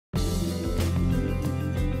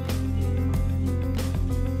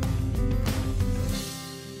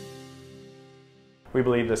We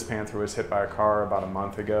believe this panther was hit by a car about a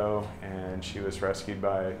month ago, and she was rescued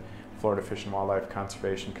by Florida Fish and Wildlife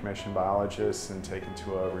Conservation Commission biologists and taken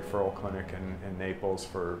to a referral clinic in Naples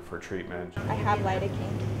for treatment. I have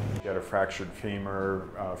lidocaine. She had a fractured femur,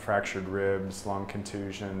 fractured ribs, lung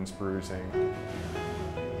contusions, bruising.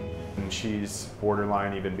 And she's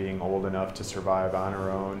borderline even being old enough to survive on her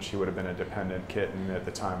own. She would have been a dependent kitten at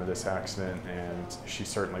the time of this accident, and she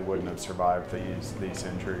certainly wouldn't have survived these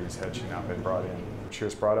injuries had she not been brought in. She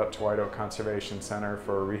was brought up to White Oak Conservation Center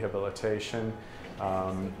for rehabilitation.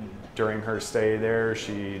 During her stay there,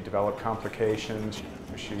 she developed complications.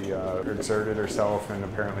 She exerted herself and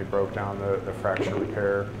apparently broke down the fracture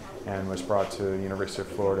repair and was brought to the University of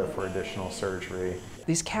Florida for additional surgery.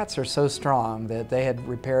 These cats are so strong that they had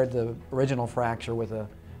repaired the original fracture with a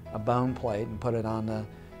bone plate and put it on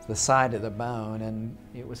the side of the bone, and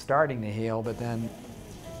it was starting to heal, but then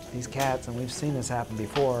these cats, and we've seen this happen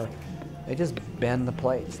before, they just bend the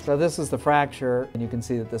plates. So this is the fracture, and you can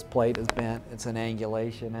see that this plate is bent. It's an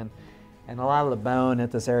angulation, and a lot of the bone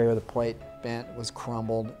at this area where the plate bent was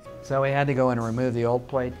crumbled. So we had to go in and remove the old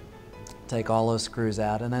plate, take all those screws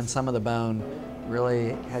out, and then some of the bone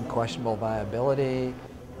really had questionable viability.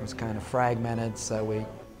 It was kind of fragmented, so we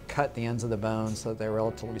cut the ends of the bone so that they were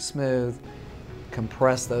relatively smooth,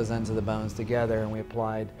 compressed those ends of the bones together, and we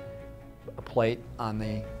applied a plate on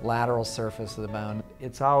the lateral surface of the bone.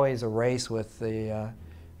 It's always a race with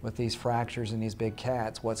these fractures in these big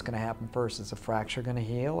cats. What's going to happen first? Is the fracture going to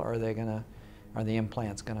heal, or are the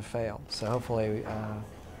implants going to fail? So hopefully,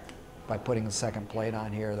 by putting the second plate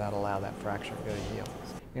on here, that'll allow that fracture to go to heal.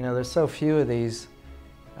 You know, there's so few of these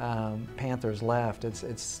panthers left.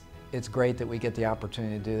 It's great that we get the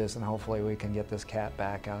opportunity to do this, and hopefully we can get this cat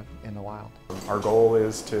back out in the wild. Our goal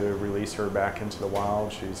is to release her back into the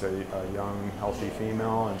wild. She's a young, healthy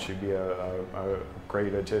female, and she'd be a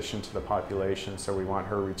great addition to the population, so we want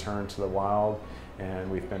her returned to the wild, and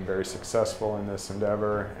we've been very successful in this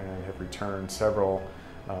endeavor and have returned several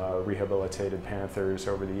rehabilitated panthers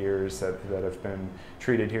over the years that have been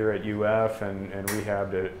treated here at UF and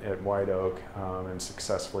rehabbed at White Oak and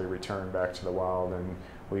successfully returned back to the wild, and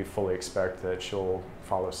we fully expect that she'll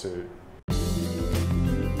follow suit.